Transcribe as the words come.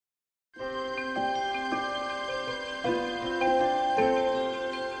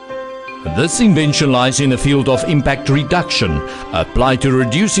This invention lies in the field of impact reduction, applied to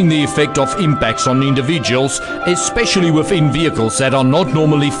reducing the effect of impacts on individuals, especially within vehicles that are not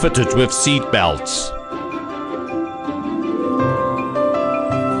normally fitted with seat belts.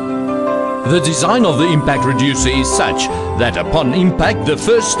 The design of the impact reducer is such that upon impact, the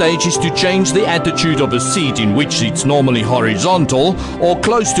first stage is to change the attitude of a seat in which it's normally horizontal or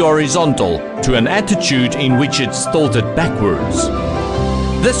close to horizontal to an attitude in which it's tilted backwards.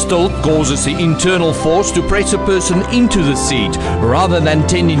 This tilt causes the internal force to press a person into the seat rather than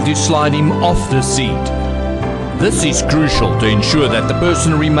tending to slide him off the seat. This is crucial to ensure that the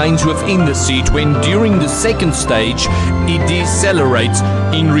person remains within the seat when during the second stage it decelerates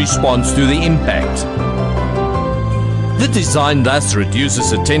in response to the impact. The design thus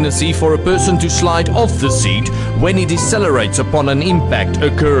reduces the tendency for a person to slide off the seat when it decelerates upon an impact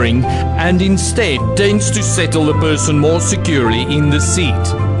occurring and instead tends to settle the person more securely in the seat.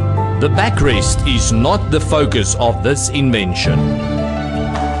 The backrest is not the focus of this invention.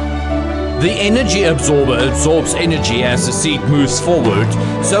 The energy absorber absorbs energy as the seat moves forward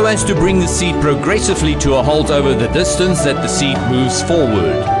so as to bring the seat progressively to a halt over the distance that the seat moves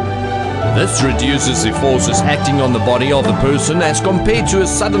forward. This reduces the forces acting on the body of the person as compared to a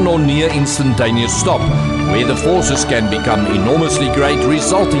sudden or near instantaneous stop, where the forces can become enormously great,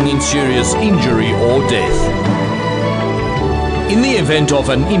 resulting in serious injury or death. In the event of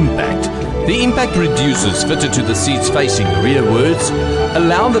an impact, the impact reducers fitted to the seats facing rearwards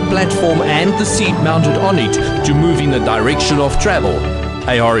allow the platform and the seat mounted on it to move in the direction of travel,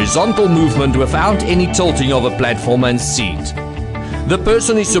 a horizontal movement without any tilting of a platform and seat. The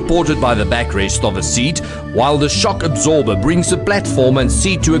person is supported by the backrest of a seat, while the shock absorber brings the platform and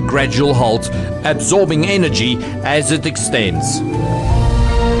seat to a gradual halt, absorbing energy as it extends.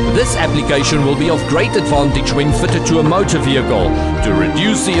 This application will be of great advantage when fitted to a motor vehicle to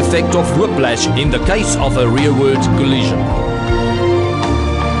reduce the effect of whiplash in the case of a rearward collision.